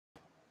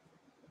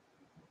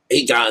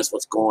Hey guys,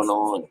 what's going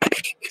on?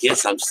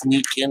 Yes, I'm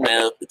sneaking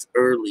out. It's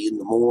early in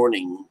the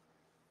morning,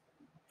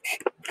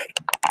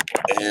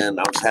 and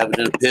I was having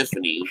an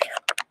epiphany.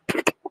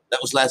 That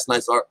was last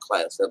night's art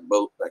class, that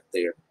boat back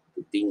there,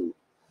 the dean.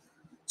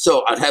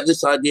 So I have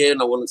this idea,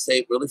 and I want to say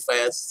it really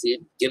fast, see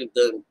it, get it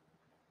done.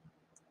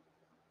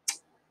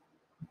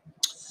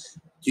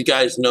 You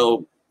guys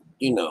know,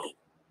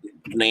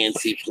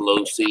 Nancy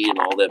Pelosi and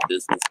all that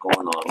business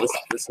going on.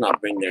 Let's not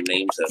bring their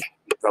names up.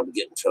 You'll probably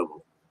get in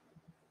trouble.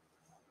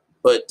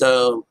 But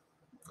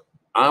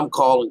I'm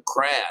calling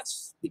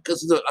crass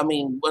because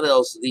what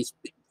else?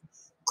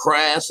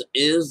 Crass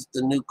is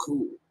the new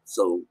cool.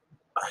 So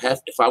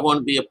if I want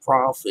to be a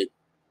prophet,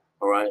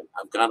 all right,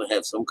 I've got to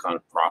have some kind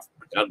of profit.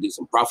 I got to do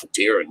some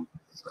profiteering.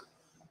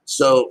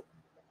 So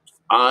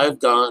I've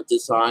got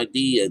this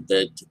idea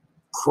that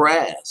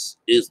crass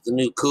is the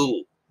new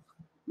cool,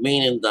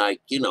 meaning like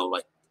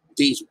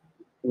these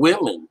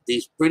women,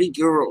 these pretty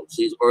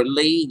girls, or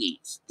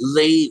ladies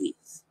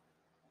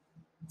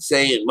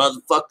saying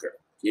motherfucker.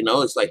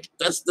 It's like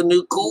that's the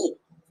new cool.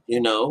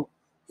 And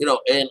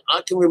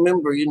I can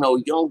remember,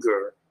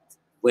 younger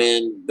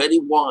when Betty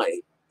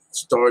White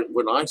started.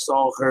 When I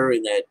saw her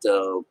in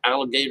that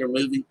alligator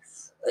movie,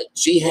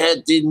 she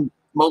had the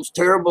most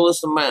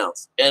terriblest of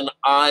mouths, and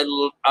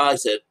I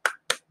said,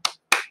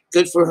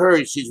 good for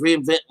her. She's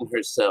reinventing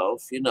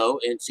herself,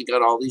 and she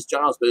got all these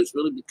jobs, but it's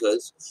really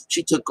because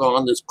she took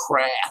on this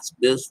crass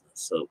business.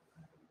 So,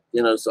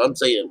 so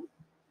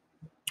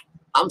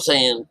I'm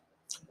saying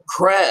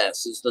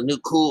crass is the new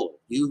cool.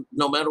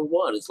 No matter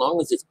what, as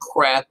long as it's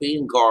crappy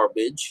and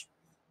garbage,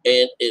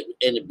 and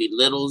it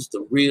belittles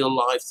the real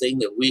life thing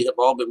that we have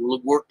all been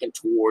working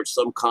towards,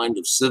 some kind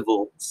of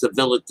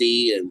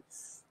civility and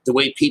the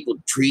way people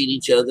treat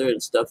each other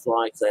and stuff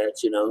like that,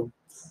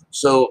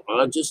 So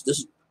it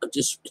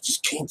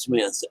just came to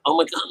me. I said, oh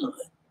my God,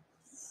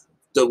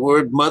 the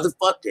word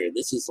motherfucker.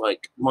 This is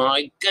like,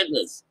 my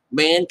goodness,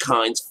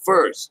 mankind's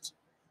first,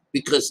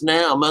 because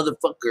now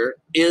motherfucker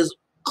is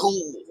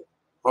cool.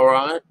 All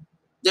right,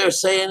 they're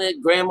saying it.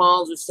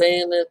 Grandmas are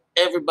saying it.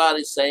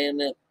 Everybody's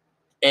saying it,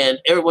 and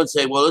everyone's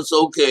saying, "Well, it's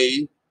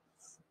okay."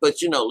 But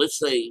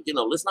let's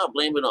not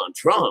blame it on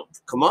Trump.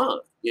 Come on,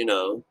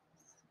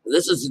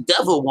 this is the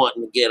devil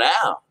wanting to get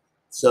out.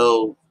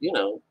 So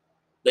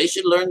they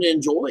should learn to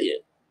enjoy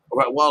it, all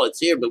right, while it's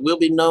here. But we'll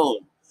be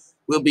known.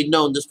 We'll be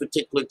known this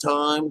particular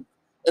time,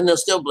 and they'll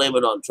still blame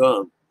it on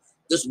Trump.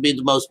 This will be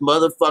the most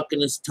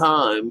motherfuckingest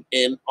time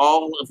in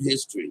all of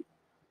history.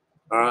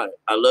 All right.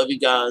 I love you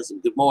guys,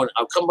 and good morning.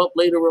 I'll come up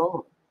later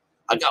on.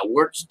 I got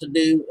works to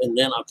do, and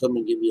then I'll come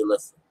and give you a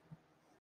lesson.